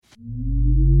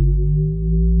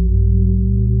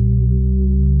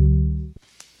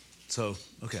So,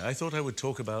 okay, I thought I would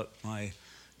talk about my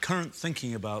current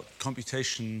thinking about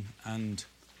computation and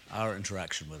our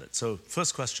interaction with it. So,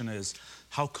 first question is,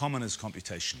 how common is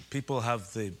computation? People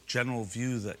have the general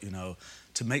view that,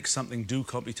 to make something do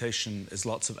computation is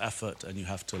lots of effort and you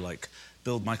have to,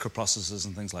 build microprocessors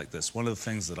and things like this. One of the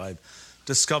things that I've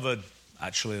discovered,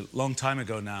 actually a long time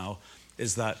ago now,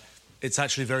 is that it's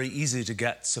actually very easy to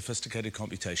get sophisticated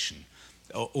computation.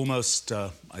 Almost,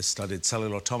 I studied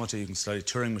cellular automata, you can study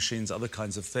Turing machines, other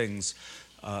kinds of things.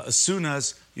 As soon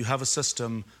as you have a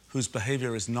system whose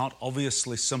behavior is not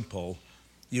obviously simple,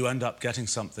 you end up getting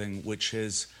something which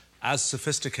is as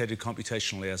sophisticated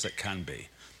computationally as it can be.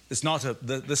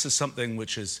 This is something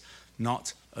which is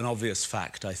not an obvious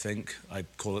fact, I think. I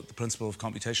call it the principle of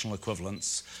computational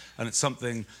equivalence. And it's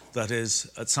something that is,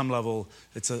 at some level,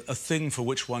 it's a thing for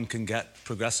which one can get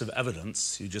progressive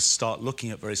evidence. You just start looking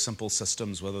at very simple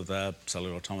systems, whether they're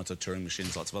cellular automata, Turing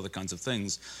machines, lots of other kinds of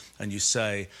things, and you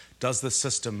say, does this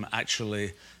system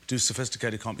actually do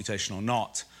sophisticated computation or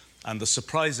not? And the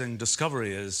surprising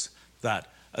discovery is that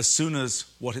as soon as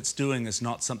what it's doing is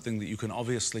not something that you can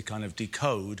obviously kind of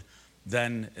decode,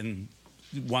 then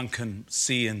one can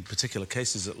see, in particular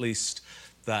cases at least,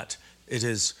 that it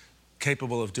is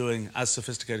capable of doing as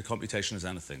sophisticated computation as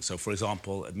anything. So, for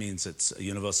example, it means it's a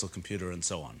universal computer and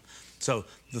so on. So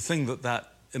the thing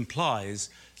that implies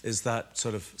is that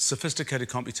sort of sophisticated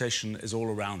computation is all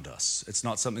around us. It's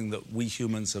not something that we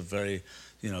humans have very,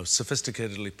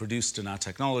 sophisticatedly produced in our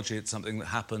technology. It's something that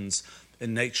happens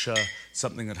in nature,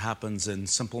 something that happens in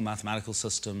simple mathematical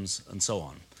systems, and so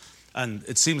on. And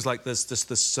it seems like there's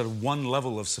this sort of one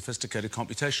level of sophisticated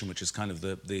computation, which is kind of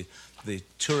the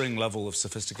Turing level of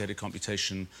sophisticated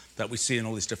computation that we see in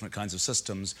all these different kinds of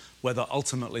systems, whether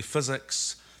ultimately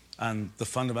physics and the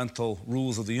fundamental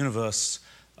rules of the universe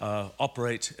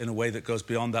operate in a way that goes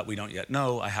beyond that, we don't yet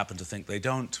know. I happen to think they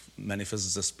don't. Many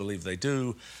physicists believe they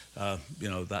do.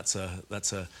 That's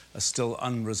a still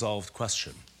unresolved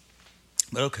question.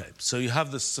 But okay, so you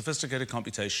have this sophisticated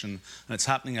computation, and it's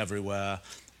happening everywhere.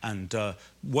 And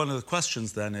one of the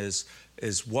questions then is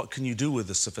what can you do with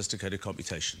this sophisticated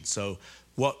computation? So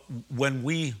when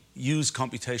we use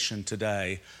computation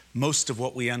today, most of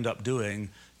what we end up doing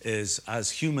is,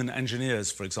 as human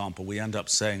engineers, for example, we end up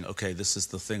saying, okay, this is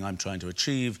the thing I'm trying to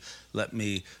achieve. Let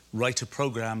me write a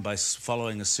program by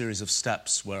following a series of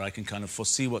steps where I can kind of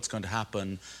foresee what's going to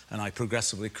happen, and I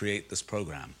progressively create this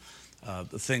program.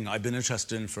 The thing I've been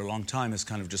interested in for a long time is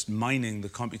kind of just mining the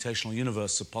computational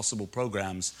universe of possible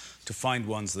programs to find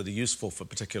ones that are useful for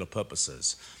particular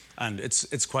purposes. And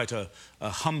it's quite a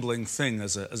humbling thing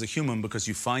as a human, because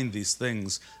you find these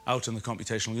things out in the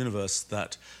computational universe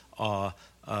that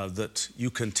you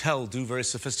can tell do very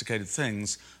sophisticated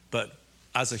things, but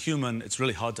as a human, it's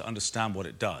really hard to understand what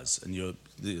it does. And you're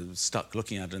stuck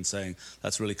looking at it and saying,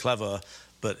 that's really clever,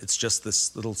 but it's just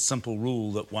this little simple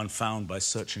rule that one found by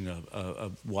searching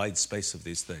a wide space of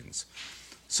these things.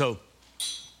 So,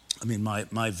 I mean,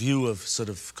 my view of sort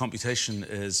of computation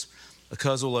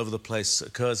occurs all over the place,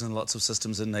 occurs in lots of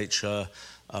systems in nature.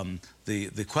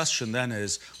 The question then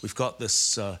is, we've got this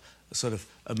sort of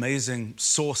amazing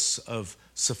source of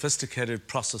sophisticated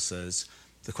processes.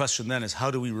 The question then is, how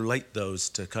do we relate those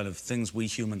to kind of things we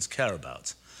humans care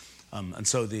about? And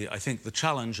so I think the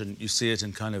challenge, and you see it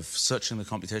in kind of searching the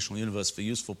computational universe for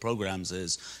useful programs,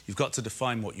 is you've got to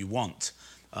define what you want,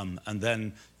 and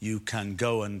then you can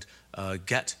go and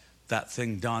get that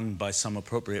thing done by some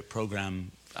appropriate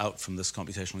program out from this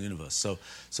computational universe.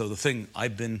 So the thing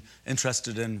I've been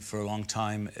interested in for a long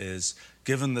time is,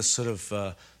 given this sort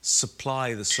of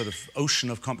supply, this sort of ocean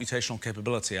of computational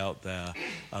capability out there,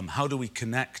 how do we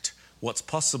connect what's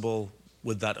possible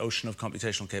with that ocean of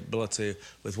computational capability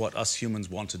with what us humans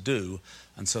want to do?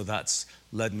 And so that's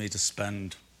led me to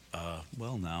spend,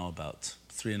 now about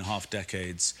 3.5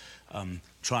 decades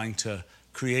trying to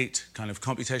create kind of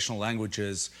computational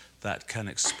languages that can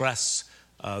express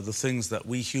the things that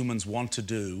we humans want to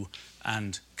do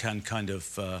and can kind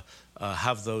of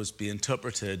have those be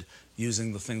interpreted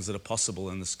using the things that are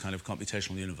possible in this kind of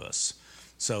computational universe.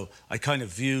 So I kind of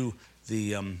view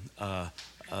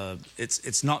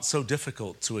it's not so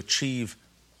difficult to achieve.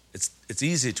 It's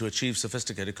easy to achieve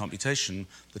sophisticated computation.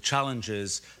 The challenge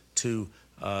is to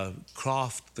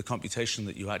craft the computation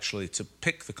to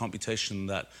pick the computation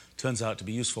that turns out to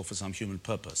be useful for some human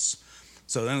purpose.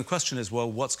 So then the question is, well,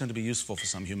 what's going to be useful for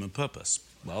some human purpose?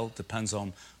 Well, it depends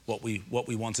on what we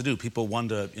want to do. People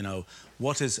wonder,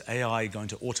 what is AI going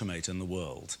to automate in the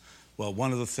world? Well,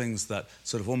 one of the things that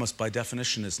sort of almost by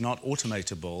definition is not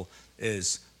automatable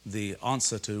is the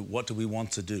answer to what do we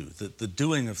want to do. The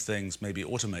doing of things may be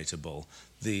automatable.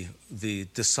 The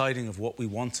deciding of what we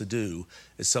want to do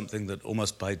is something that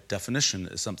almost by definition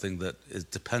is something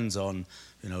that depends on,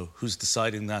 who's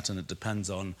deciding that, and it depends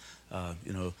on,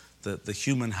 the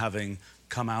human having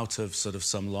come out of sort of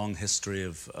some long history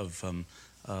of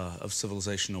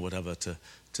civilization or whatever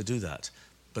to do that.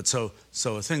 But so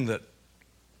a thing that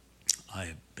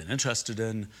I've been interested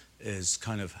in is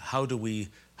kind of how do we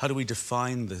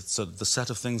define the set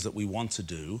of things that we want to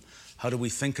do? How do we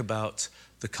think about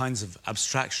the kinds of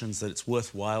abstractions that it's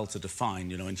worthwhile to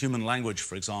define? In human language,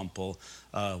 for example,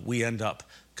 we end up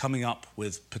coming up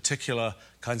with particular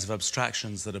kinds of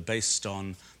abstractions that are based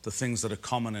on the things that are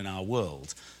common in our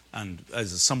world. And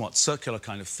as a somewhat circular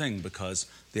kind of thing, because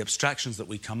the abstractions that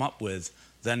we come up with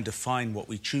then define what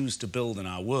we choose to build in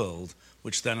our world,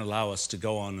 which then allow us to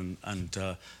go on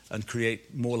and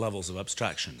create more levels of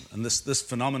abstraction. And this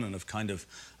phenomenon of kind of,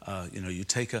 you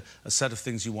take a set of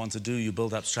things you want to do, you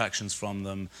build abstractions from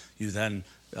them, you then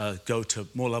go to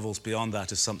more levels beyond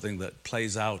that is something that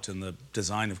plays out in the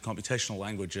design of computational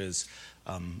languages.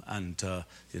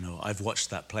 I've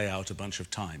watched that play out a bunch of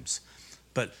times.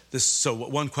 But so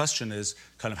one question is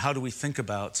kind of how do we think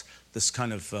about this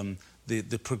kind of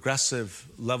the progressive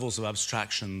levels of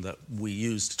abstraction that we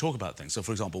use to talk about things? So,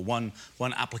 for example, one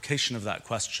application of that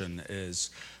question is,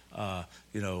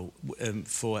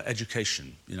 for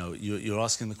education. You're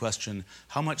asking the question,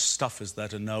 how much stuff is there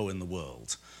to know in the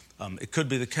world? It could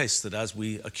be the case that as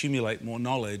we accumulate more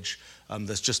knowledge,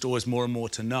 there's just always more and more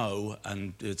to know,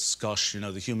 and it's, gosh,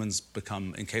 the humans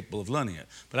become incapable of learning it.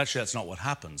 But actually that's not what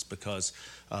happens, because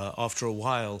after a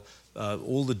while,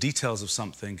 all the details of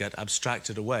something get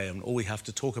abstracted away, and all we have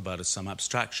to talk about is some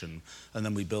abstraction, and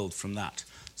then we build from that.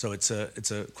 So it's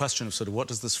a question of sort of what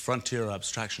does this frontier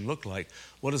abstraction look like?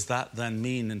 What does that then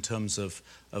mean in terms of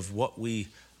what we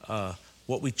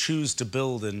choose to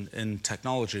build in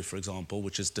technology, for example,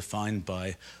 which is defined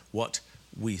by what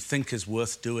we think is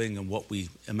worth doing and what we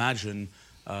imagine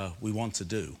we want to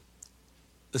do.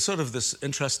 There's sort of this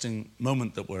interesting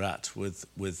moment that we're at with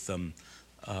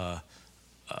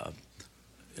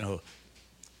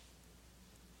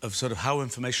of sort of how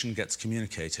information gets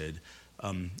communicated.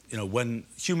 When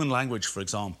human language, for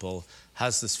example,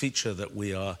 has this feature that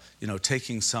we are,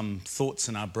 taking some thoughts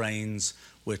in our brains,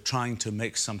 we're trying to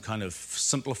make some kind of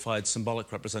simplified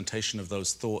symbolic representation of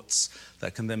those thoughts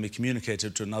that can then be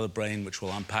communicated to another brain, which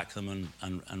will unpack them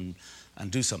and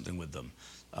do something with them.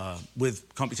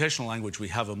 With computational language, we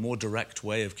have a more direct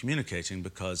way of communicating,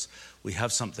 because we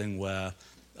have something where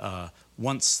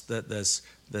once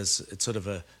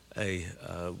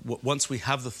once we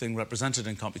have the thing represented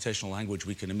in computational language,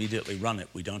 we can immediately run it.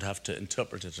 We don't have to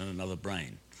interpret it in another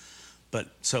brain. But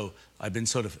so I've been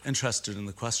sort of interested in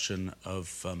the question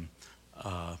of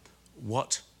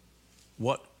what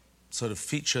sort of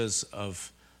features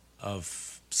of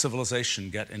civilization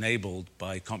get enabled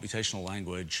by computational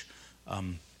language,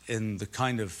 in the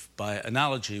kind of, by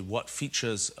analogy, what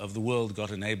features of the world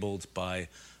got enabled by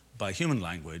human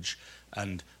language,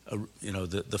 and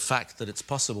the fact that it's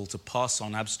possible to pass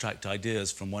on abstract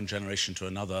ideas from one generation to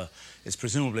another is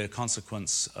presumably a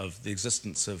consequence of the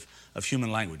existence of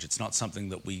human language. It's not something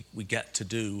that we get to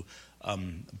do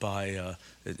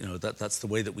that's the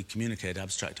way that we communicate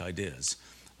abstract ideas.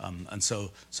 And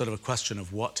so sort of a question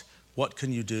of what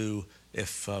can you do if,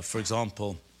 for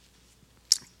example,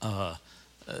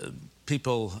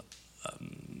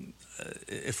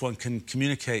 if one can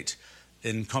communicate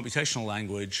in computational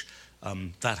language,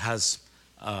 that has,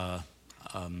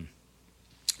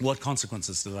 what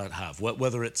consequences does that have?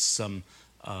 Whether it's,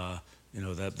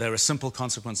 there are simple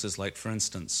consequences, like, for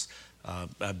instance,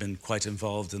 I've been quite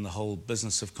involved in the whole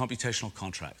business of computational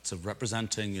contracts, of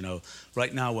representing,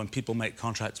 right now when people make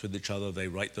contracts with each other, they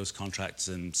write those contracts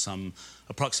in some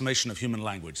approximation of human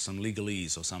language, some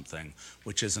legalese or something,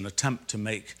 which is an attempt to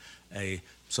make a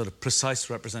sort of precise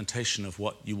representation of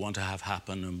what you want to have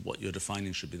happen and what you're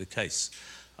defining should be the case.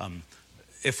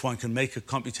 If one can make a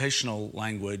computational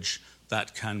language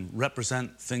that can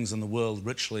represent things in the world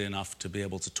richly enough to be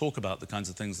able to talk about the kinds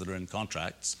of things that are in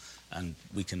contracts, and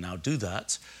we can now do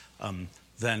that,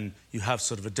 then you have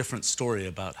sort of a different story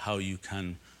about how you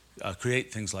can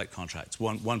create things like contracts.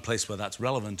 One place where that's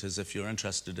relevant is if you're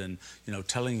interested in,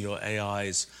 telling your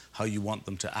AIs how you want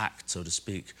them to act, so to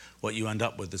speak. What you end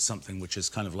up with is something which is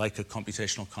kind of like a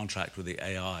computational contract with the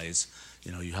AIs.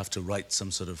 You have to write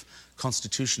some sort of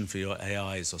constitution for your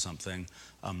AIs or something,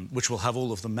 which will have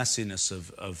all of the messiness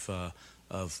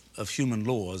of human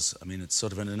laws. I mean, it's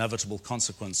sort of an inevitable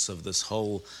consequence of this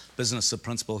whole business of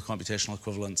principle of computational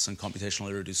equivalence and computational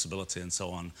irreducibility and so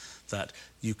on, that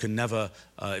you can never,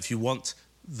 if you want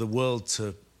the world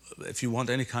to, if you want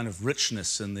any kind of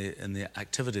richness in the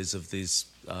activities of these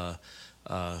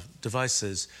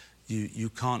devices, you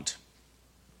can't.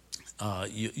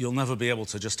 You'll never be able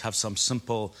to just have some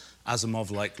simple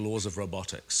Asimov-like laws of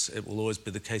robotics. It will always be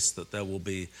the case that there will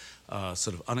be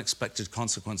sort of unexpected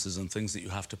consequences and things that you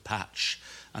have to patch,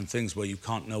 and things where you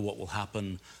can't know what will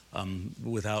happen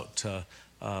without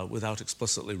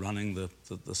explicitly running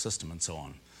the system and so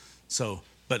on. So,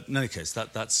 but in any case,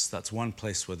 that's one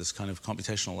place where this kind of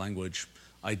computational language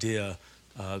idea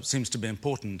seems to be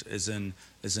important, is in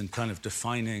kind of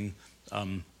defining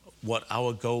what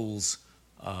our goals.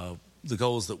 The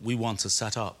goals that we want to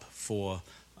set up for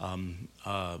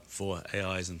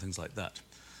AIs and things like that.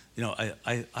 You know,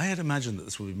 I had imagined that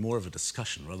this would be more of a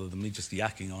discussion rather than me just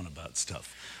yakking on about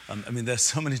stuff. I mean, there's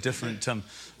so many different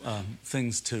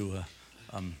things to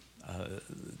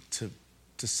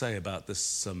say about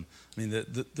this. I mean,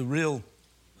 the real.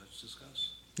 Let's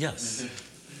discuss. Yes.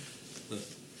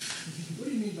 What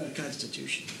do you mean by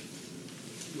constitution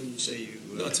when you say you?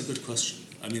 That's a good question.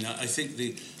 I mean, I think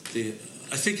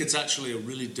I think it's actually a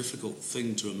really difficult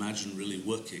thing to imagine really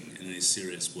working in any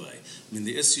serious way. I mean,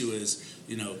 the issue is,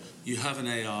 you know, you have an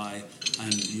AI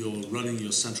and you're running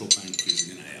your central bank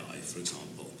using an AI, for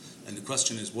example. And the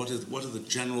question is, what are the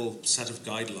general set of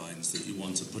guidelines that you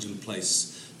want to put in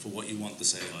place for what you want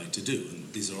this AI to do?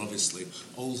 And these are obviously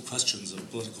old questions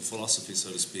of political philosophy, so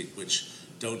to speak, which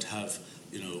don't have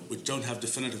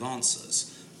definitive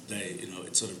answers.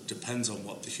 It sort of depends on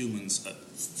what the humans,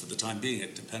 for the time being,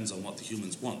 it depends on what the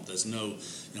humans want. There's no,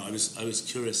 I was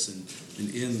curious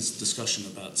in Ian's discussion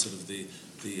about sort of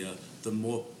the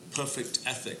more perfect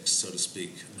ethics, so to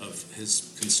speak, of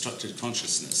his constructed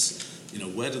consciousness. You know,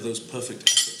 where do those perfect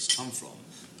ethics come from?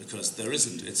 Because there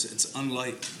isn't. It's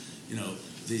unlike,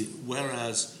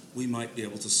 whereas we might be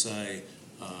able to say,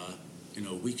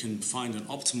 we can find an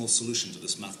optimal solution to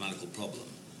this mathematical problem.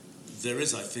 There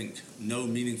is, I think, no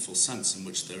meaningful sense in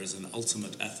which there is an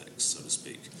ultimate ethics, so to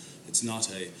speak. It's not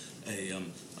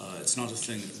it's not a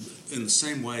thing in the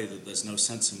same way that there's no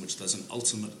sense in which there's an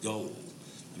ultimate goal.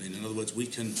 I mean, in other words, we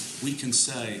can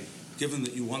say, given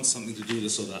that you want something to do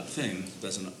this or that thing,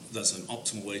 there's an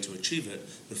optimal way to achieve it.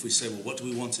 If we say, well, what do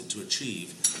we want it to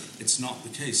achieve? It's not the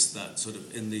case that sort of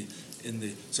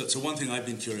so one thing I've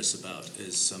been curious about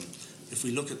is if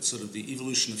we look at sort of the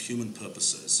evolution of human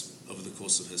purposes over the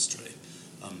course of history,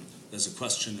 there's a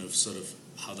question of sort of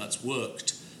how that's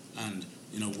worked and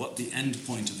what the end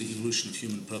point of the evolution of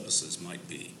human purposes might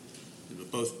be,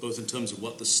 both in terms of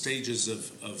what the stages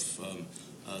of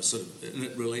and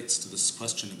it relates to this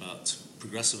question about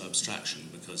progressive abstraction,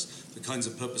 because the kinds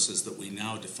of purposes that we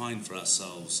now define for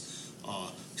ourselves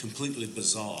are completely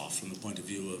bizarre from the point of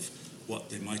view of what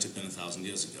they might have been 1,000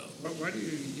 years ago. Why do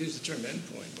you use the term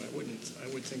endpoint? I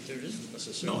would think there isn't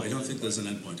necessarily. No, I don't think there's an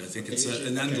endpoint. I think it's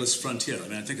an endless frontier. I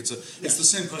mean, I think it's the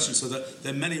same question. So that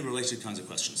there are many related kinds of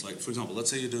questions. Like, for example, let's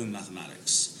say you're doing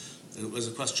mathematics. There's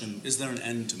a question: is there an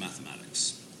end to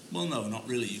mathematics? Well, no, not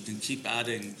really. You can keep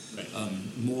adding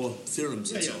more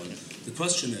theorems and so on. The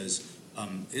question is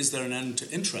there an end to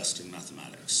interest in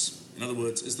mathematics? In other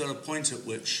words, is there a point at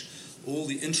which all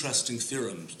the interesting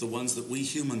theorems, the ones that we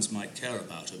humans might care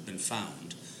about, have been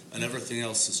found, and everything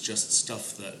else is just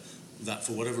stuff that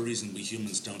for whatever reason we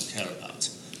humans don't care about?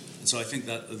 And so I think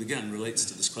that again relates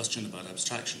to this question about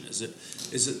abstraction. Is it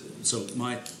so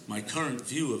my current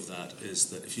view of that is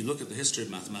that if you look at the history of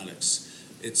mathematics,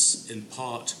 it's in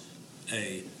part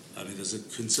there's a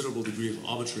considerable degree of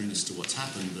arbitrariness to what's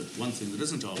happened, but one thing that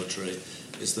isn't arbitrary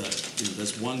is that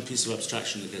there's one piece of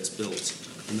abstraction that gets built,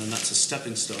 and then that's a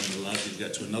stepping stone that allows you to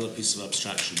get to another piece of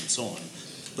abstraction and so on.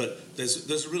 But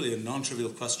there's really a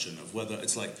non-trivial question of whether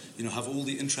it's like, have all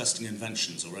the interesting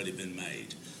inventions already been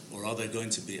made, or are there going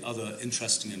to be other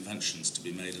interesting inventions to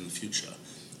be made in the future?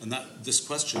 And that this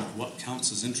question of what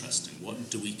counts as interesting, what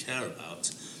do we care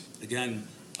about, again,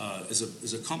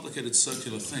 is a complicated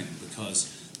circular thing,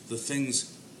 because the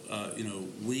things,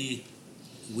 we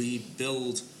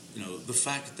build, the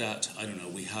fact that,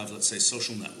 we have, let's say,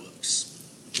 social networks,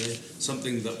 okay,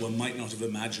 something that one might not have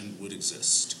imagined would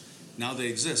exist. Now they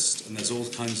exist, and there's all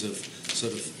kinds of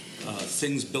sort of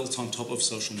things built on top of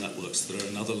social networks that are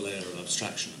another layer of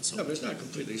abstraction and so on. No, but it's not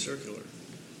completely circular.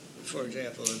 For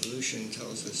example, evolution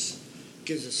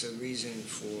gives us a reason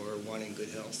for wanting good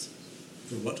health.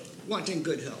 For what? Wanting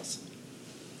good health.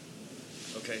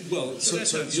 Okay. Well, so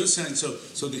you're saying,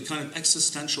 so the kind of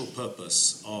existential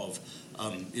purpose of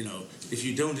if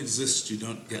you don't exist, you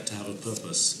don't get to have a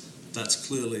purpose. That's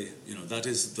clearly, that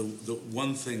is the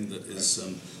one thing that is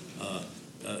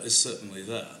certainly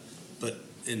there. But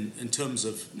in terms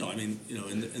of,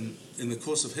 in the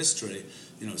course of history,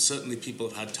 certainly people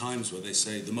have had times where they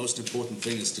say the most important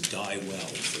thing is to die well,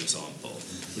 for example,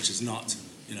 which is not,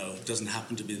 doesn't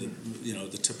happen to be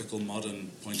the typical modern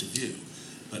point of view.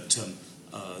 But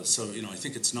so, I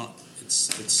think it's not,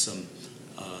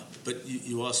 but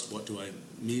you asked what do I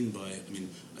mean by,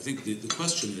 I think the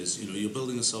question is, you're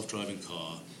building a self-driving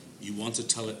car, you want to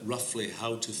tell it roughly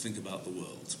how to think about the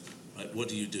world. Right, what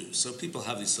do you do? So people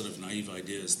have these sort of naive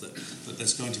ideas that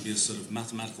there's going to be a sort of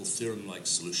mathematical theorem-like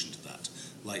solution to that,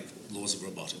 like laws of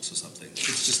robotics or something.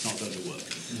 It's just not going to work.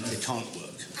 Mm-hmm. It can't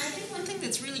work. I think one thing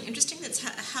that's really interesting that's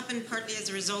happened partly as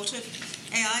a result of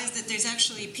AI is that there's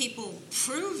actually people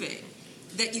proving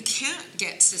that you can't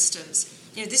get systems.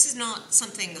 This is not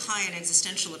something high and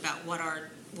existential about what are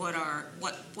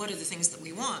the things that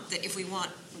we want. That if we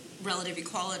want relative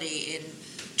equality in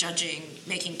judging,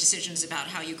 making decisions about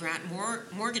how you grant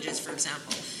mortgages, for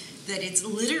example, that it's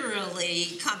literally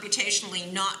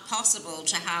computationally not possible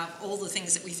to have all the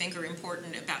things that we think are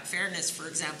important about fairness, for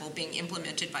example, being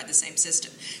implemented by the same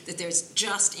system. That there's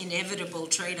just inevitable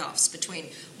trade-offs between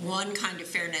one kind of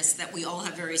fairness that we all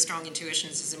have very strong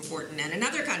intuitions is important and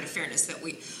another kind of fairness that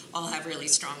we all have really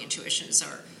strong intuitions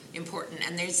are important.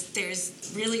 And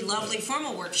there's really lovely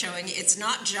formal work showing it's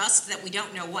not just that we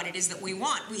don't know what it is that we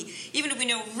want. Even if we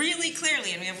know really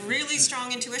clearly and we have really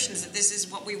strong intuitions that this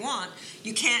is what we want,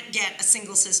 you can't get a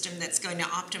single system that's going to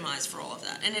optimize for all of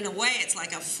that. And in a way, it's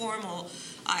like a formal,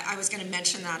 I was going to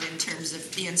mention that in terms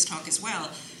of Ian's talk as well,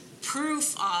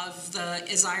 proof of the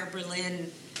Isaiah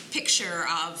Berlin picture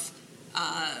of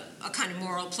a kind of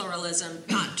moral pluralism,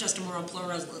 not just a moral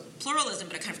pluralism,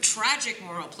 but a kind of tragic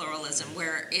moral pluralism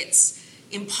where it's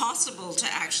impossible to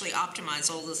actually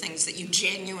optimize all the things that you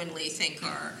genuinely think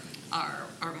are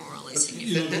morally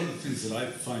significant. One of the things that I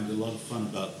find a lot of fun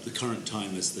about the current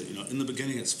time is that, in the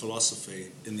beginning it's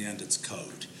philosophy, in the end it's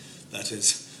code. That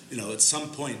is, at some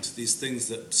point, these things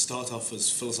that start off as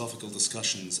philosophical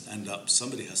discussions end up,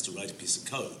 somebody has to write a piece of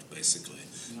code, basically,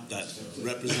 that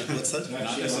represents, what's that?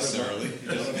 Not necessarily.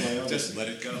 Just let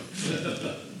it go.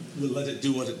 We'll let it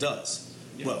do what it does.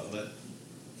 Yeah, well, a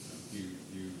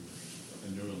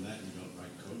neural net, you don't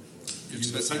write code for it.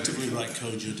 You effectively write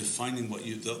code, you're defining what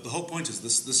you... The whole point is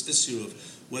this issue of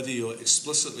whether you're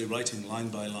explicitly writing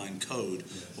line-by-line code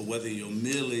or whether you're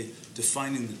merely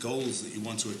defining the goals that you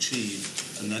want to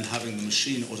achieve and then having the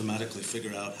machine automatically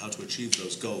figure out how to achieve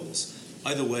those goals.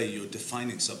 Either way, you're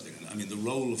defining something. The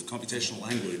role of computational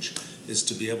language is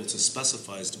to be able to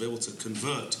specify, is to be able to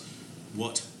convert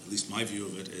what, at least my view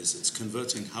of it is, it's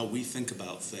converting how we think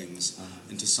about things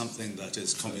into something that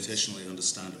is computationally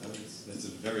understandable. That's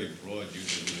a very broad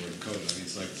use of the word code.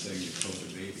 It's like saying you code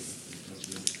a baby.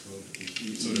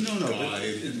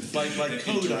 By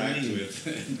code I mean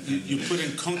you put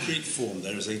in concrete form.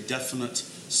 There is a definite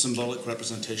symbolic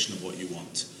representation of what you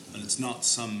want, and it's not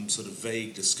some sort of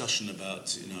vague discussion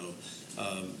about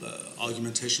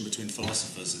argumentation between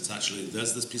philosophers. It's actually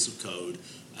there's this piece of code,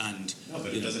 and no,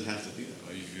 but it doesn't have to be that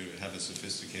way. If you have a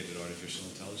sophisticated artificial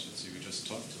intelligence, you could just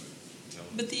talk to it.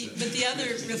 But the other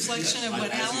reflection of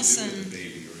what Alison,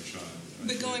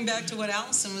 but going back to what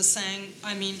Alison was saying,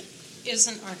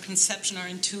 isn't our conception, our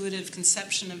intuitive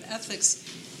conception of ethics,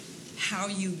 how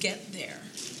you get there?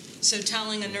 So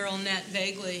telling a neural net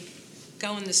vaguely,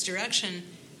 go in this direction,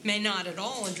 may not at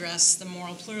all address the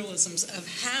moral pluralisms of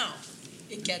how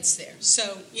it gets there.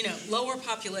 So, lower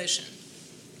population,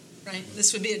 right?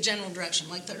 This would be a general direction,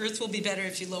 like the Earth will be better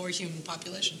if you lower human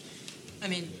population.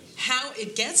 How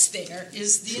it gets there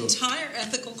is the entire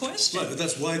ethical question. Right, but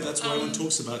that's why one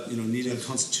talks about needing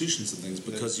constitutions and things,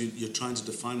 because you're trying to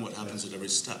define what happens at every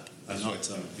step. That's right.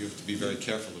 You have to be very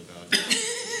careful about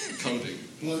coding.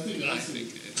 Well, I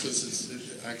think this is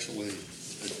actually,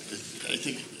 I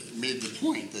think made the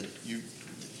point that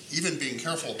even being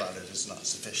careful about it is not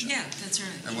sufficient. Yeah, that's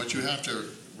right. And what you have to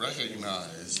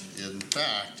recognize, in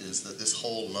fact, is that this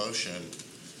whole notion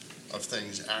of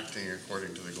things acting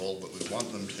according to the goal that we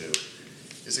want them to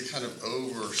is a kind of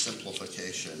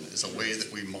oversimplification, is a way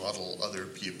that we model other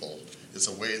people, is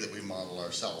a way that we model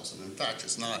ourselves. And in fact,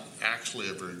 it's not actually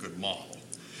a very good model.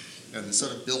 And it's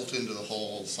sort of built into the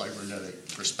whole cybernetic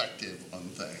perspective on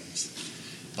things.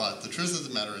 But the truth of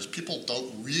the matter is people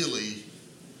don't really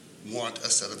want a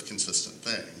set of consistent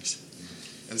things.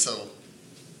 And so,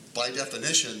 by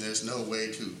definition, there's no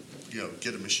way to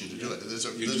get a machine to do it. There's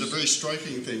a very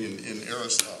striking thing in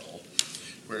Aristotle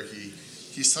where he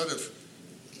sort of,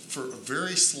 for a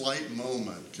very slight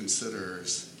moment,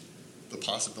 considers the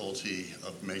possibility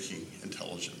of making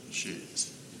intelligent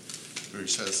machines. Where he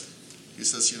says,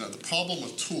 the problem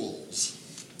with tools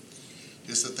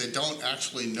is that they don't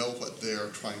actually know what they're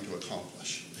trying to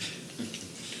accomplish.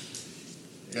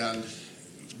 And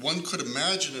one could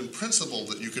imagine in principle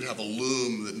that you could have a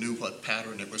loom that knew what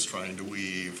pattern it was trying to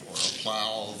weave, or a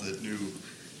plow that knew,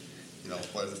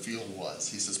 where the field was.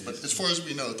 He says, but as far as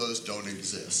we know, those don't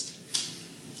exist.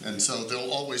 And so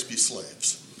there'll always be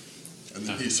slaves. And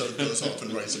then he sort of goes off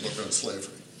and writes a book on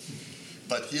slavery.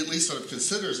 But he at least sort of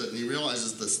considers it, and he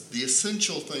realizes the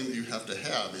essential thing that you have to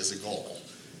have is a goal.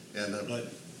 And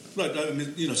Right. I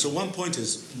mean, so one point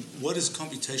is, what is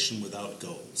computation without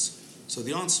goals? So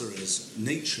the answer is,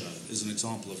 nature is an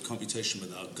example of computation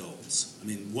without goals. I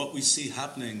mean, what we see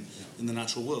happening in the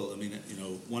natural world, I mean,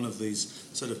 one of these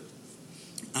sort of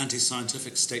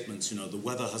anti-scientific statements, the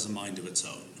weather has a mind of its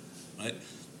own, right?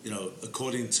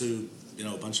 According to,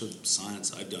 a bunch of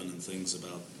science I've done and things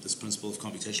about this principle of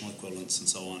computational equivalence and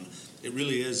so on, it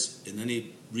really is, in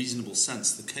any reasonable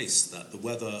sense, the case that the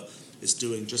weather is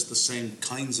doing just the same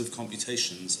kinds of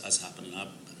computations as happen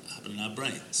in our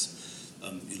brains.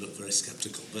 You look very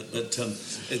skeptical, but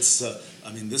it's.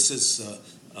 I mean, this is.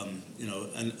 And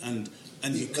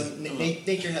you can.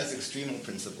 Nature has extremal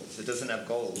principles. It doesn't have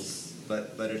goals,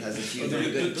 but it has a few.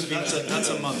 That's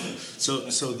a mother. So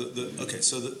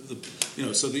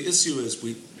the issue is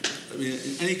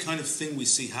any kind of thing we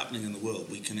see happening in the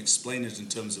world, we can explain it in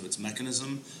terms of its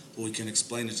mechanism, or we can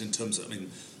explain it in terms of.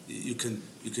 You can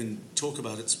talk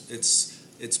about its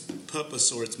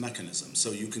purpose or its mechanism.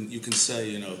 So you can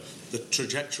say, the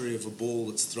trajectory of a ball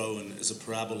that's thrown is a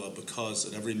parabola because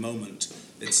at every moment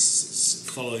it's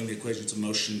following the equations of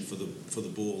motion for the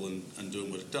ball and doing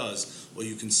what it does. Or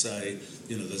you can say,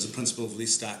 there's a principle of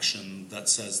least action that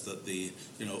says that the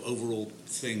overall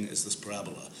thing is this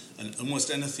parabola. And almost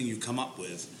anything you come up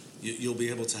with, you'll be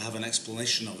able to have an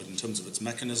explanation of it in terms of its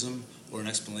mechanism or an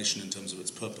explanation in terms of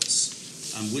its purpose.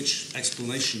 And which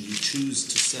explanation you choose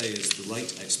to say is the right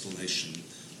explanation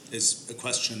is a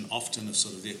question often of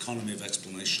sort of the economy of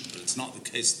explanation. But it's not the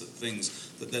case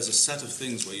that there's a set of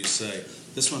things where you say,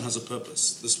 this one has a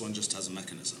purpose, this one just has a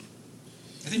mechanism.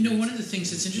 I think one of the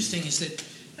things that's interesting is that,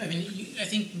 I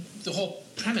think the whole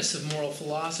premise of moral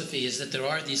philosophy is that there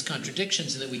are these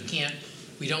contradictions and that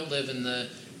we don't live in the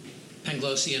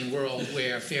Panglossian world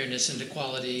where fairness and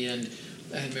equality and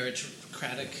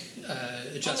meritocratic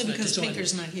adjustment only because and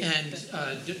Pinker's not here,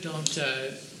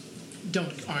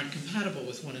 aren't compatible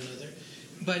with one another.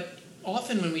 But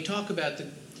often when we talk about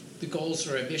the goals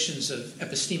or ambitions of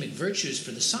epistemic virtues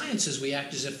for the sciences, we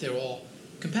act as if they're all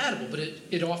compatible, but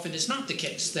it often is not the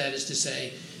case. That is to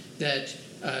say that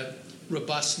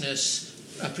robustness,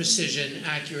 precision,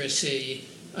 accuracy,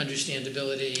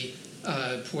 understandability,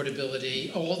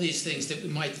 portability, all these things that we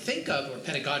might think of, or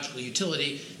pedagogical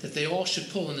utility, that they all should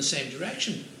pull in the same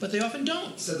direction, but they often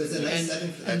don't. So there's a nice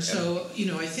setting for that. And so,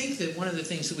 I think that one of the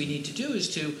things that we need to do is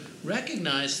to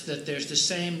recognize that there's the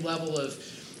same level of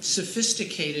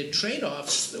sophisticated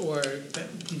trade-offs or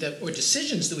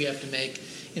decisions that we have to make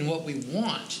in what we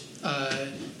want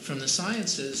from the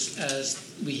sciences as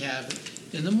we have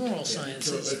in the moral sciences.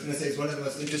 So I was going to say, one of the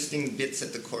most interesting bits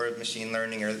at the core of machine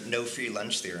learning are no free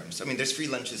lunch theorems. There's free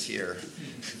lunches here.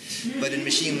 But in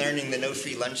machine learning, the no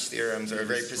free lunch theorems are a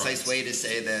very precise way to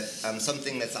say that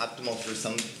something that's optimal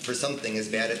for something is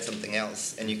bad at something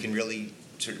else. And you can really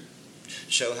sort of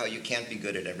show how you can't be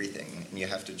good at everything, and you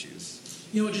have to choose.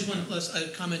 Just one last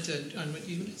comment on what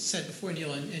you said before,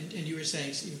 Neil, and you were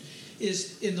saying, Stephen,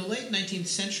 is in the late 19th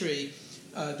century,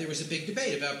 there was a big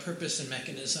debate about purpose and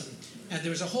mechanism. And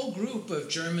there was a whole group of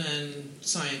German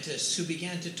scientists who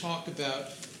began to talk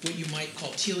about what you might call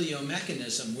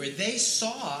teleomechanism, where they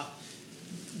saw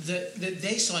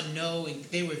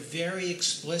they were very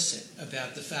explicit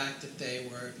about the fact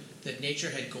that nature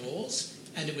had goals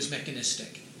and it was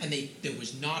mechanistic. And there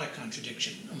was not a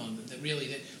contradiction among them, that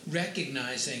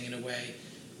recognizing in a way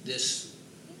this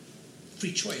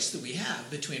free choice that we have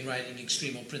between writing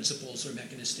extremal principles or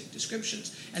mechanistic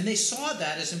descriptions. And they saw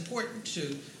that as important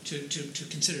to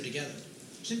consider together.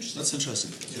 It's interesting. That's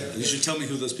interesting. Yeah. You should tell me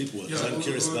who those people were, because I'm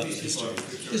curious about the history.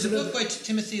 There's a book by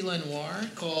Timothy Lenoir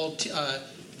called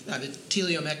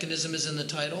Teleomechanism is in the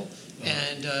title,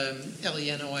 and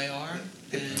Lenoir,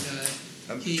 and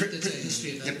there's a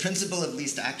history of that. The principle of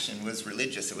least action was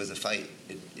religious. It was a fight.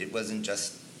 It wasn't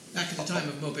just... Back at the time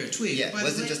of Maupertuis. Yeah, it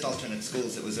wasn't just alternate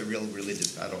schools. It was a real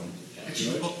religious battle.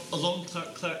 Actually, along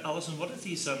Claire, Alison, what are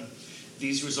these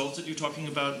results that you're talking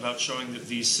about showing that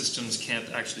these systems can't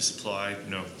actually supply,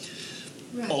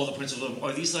 all the principles.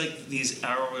 Are these like these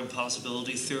arrow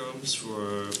impossibility theorems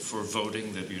for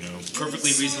voting that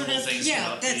perfectly reasonable things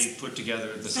cannot be put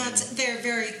together at the same time?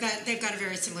 They've got a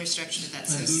very similar structure to that.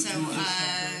 So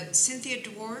Cynthia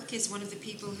Dwork is one of the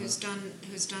people who's done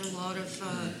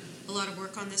a lot of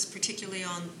work on this, particularly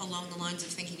along the lines of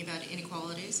thinking about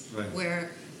inequalities,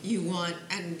 where you want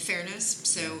and fairness.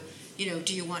 So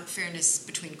do you want fairness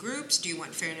between groups? Do you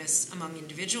want fairness among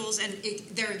individuals? And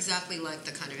they're exactly like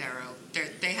the kind of arrow.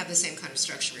 They have the same kind of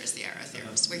structure as the arrow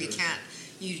theorems, where you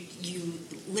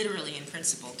literally, in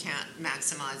principle, can't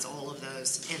maximize all of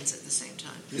those ends at the same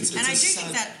time.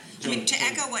 To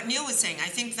echo what Neil was saying, I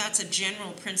think that's a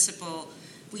general principle.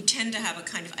 We tend to have a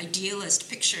kind of idealist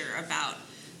picture about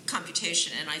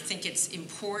computation, and I think it's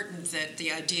important that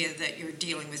the idea that you're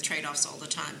dealing with trade-offs all the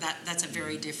time, that's a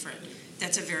very different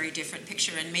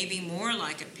picture, and maybe more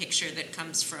like a picture that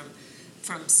comes from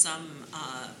some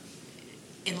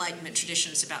Enlightenment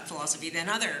traditions about philosophy than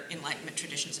other Enlightenment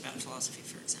traditions about philosophy,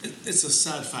 for example. It's a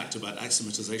sad fact about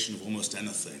axiomatization of almost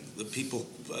anything, that people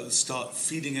start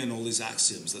feeding in all these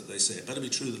axioms that they say, it better be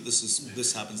true that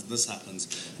this happens, and this happens,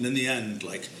 and in the end,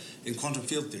 like in quantum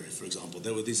field theory, for example,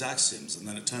 there were these axioms, and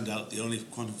then it turned out the only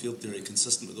quantum field theory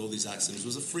consistent with all these axioms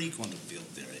was a free quantum field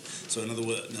theory. So in other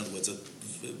words,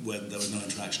 when there were no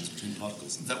interactions between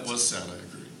particles. That was sad, I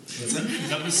agree.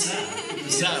 That was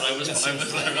sad. I was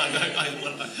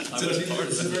part of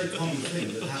It's a very common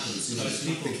thing that happens. It's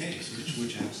not the case.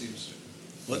 Which axioms?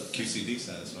 What? QCD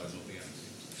satisfies all the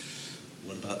axioms.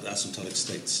 What about the asymptotic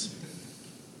states?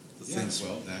 The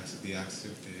asymptotic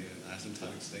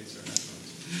states are axioms.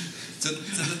 So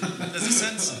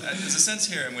there's a sense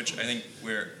here in which I think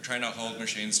we're trying to hold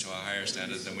machines to a higher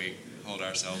standard than we hold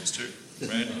ourselves to,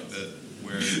 right? That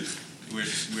we're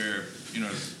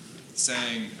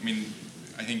saying,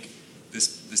 I think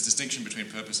this distinction between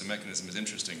purpose and mechanism is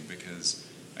interesting, because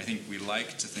I think we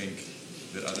like to think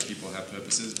that other people have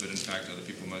purposes, but in fact other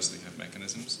people mostly have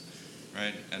mechanisms,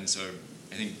 right? And so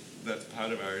I think that's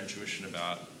part of our intuition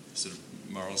about sort of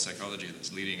moral psychology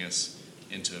that's leading us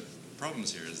into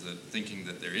problems here, is that thinking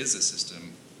that there is a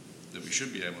system that we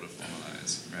should be able to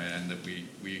formalize, right? And that we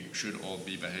should all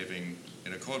be behaving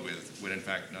in accord with, when in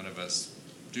fact none of us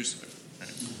do so,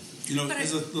 right?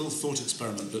 There's a little thought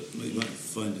experiment, but you might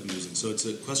find it amusing. So it's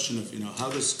a question of, how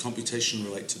does computation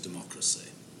relate to democracy?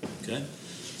 Okay?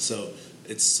 So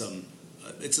it's a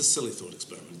silly thought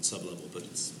experiment at sub-level, but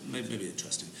it's maybe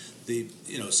interesting.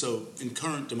 So in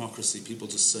current democracy, people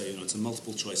just say, it's a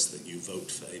multiple choice thing. You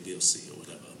vote for A, B, or C, or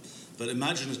whatever. But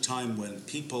imagine a time when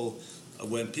people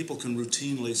can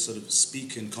routinely sort of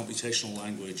speak in computational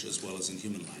language as well as in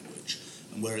human language,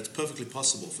 and where it's perfectly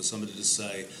possible for somebody to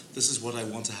say, this is what I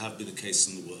want to have be the case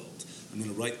in the world. I'm going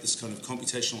to write this kind of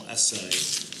computational essay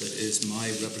that is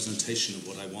my representation of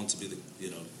what I want to be the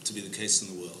case in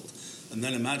the world. And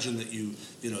then imagine that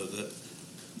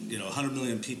 100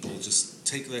 million people just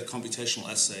take their computational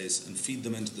essays and feed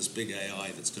them into this big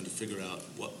AI that's going to figure out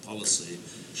what policy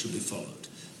should be followed.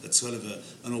 That's sort of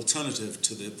an alternative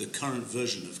to the current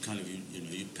version of kind of,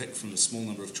 you pick from a small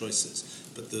number of choices.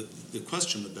 But the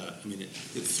question with that,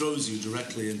 it throws you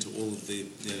directly into all of the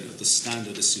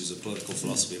standard issues of political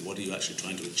philosophy of what are you actually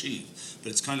trying to achieve.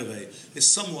 But it's kind of a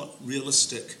somewhat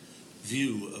realistic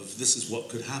view of this is what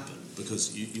could happen,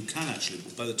 because you can actually,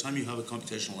 by the time you have a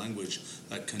computational language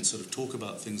that can sort of talk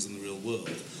about things in the real world,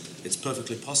 it's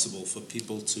perfectly possible for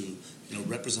people to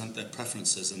represent their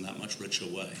preferences in that much richer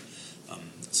way.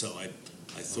 So I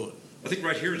thought... I think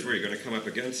right here is where you're going to come up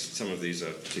against some of these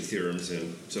theorems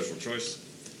in social choice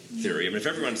theory. If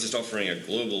everyone's just offering a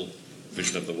global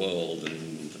vision of the world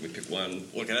and we pick one,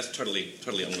 okay, that's totally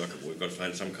unworkable. We've got to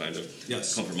find some kind of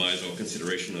compromise or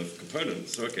consideration of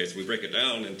components. So we break it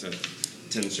down into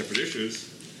 10 separate issues,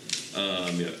 A,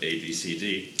 B, C,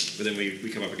 D, but then we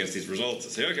come up against these results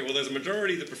and say, okay, well, there's a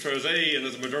majority that prefers A and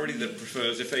there's a majority that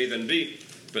prefers if A then B,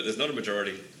 but there's not a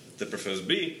majority that prefers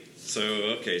B. So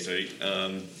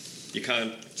you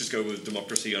can't just go with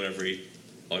democracy on every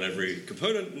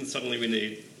component, and suddenly we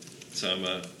need some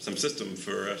system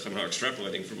for somehow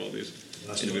extrapolating from all these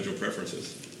individual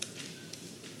preferences.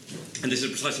 And this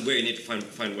is precisely where you need to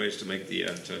find ways to make the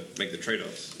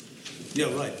trade-offs. Yeah,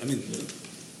 right.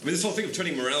 This whole thing of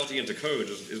turning morality into code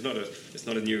is not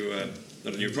a new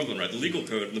problem, right? The legal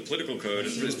code and the political code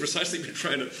has precisely been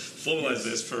trying to formalize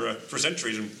this for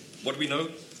centuries. And what do we know?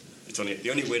 The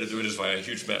only way to do it is via a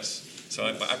huge mess. So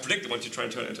I predict that once you try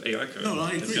and turn it into AI code,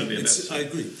 I agree. It's going to be a mess. I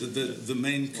agree. The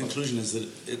main conclusion is that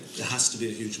it has to be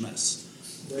a huge mess.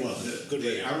 Well,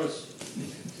 the Arrow's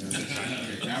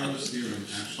theorem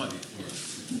actually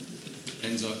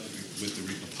ends up with the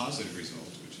positive result,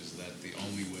 which is that the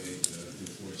only way the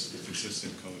most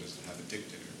consistent code is to have a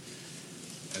dictator.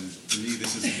 And to me,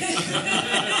 this is...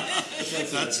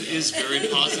 That is very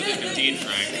positive indeed,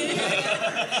 Frank.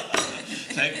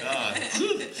 Thank God.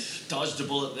 Dodged a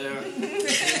bullet there.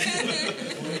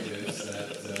 The point is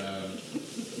that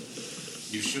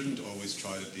you shouldn't always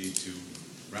try to be too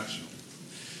rational.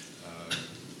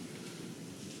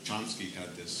 Chomsky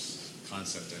had this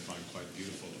concept I find quite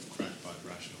beautiful of crackpot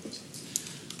rationalism.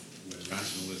 When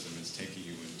rationalism is taking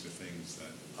you into things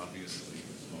that obviously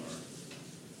are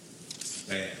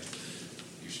bad,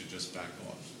 you should just back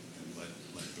off and let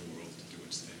the world do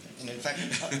its thing. And in fact,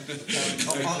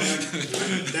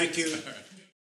 Thank you.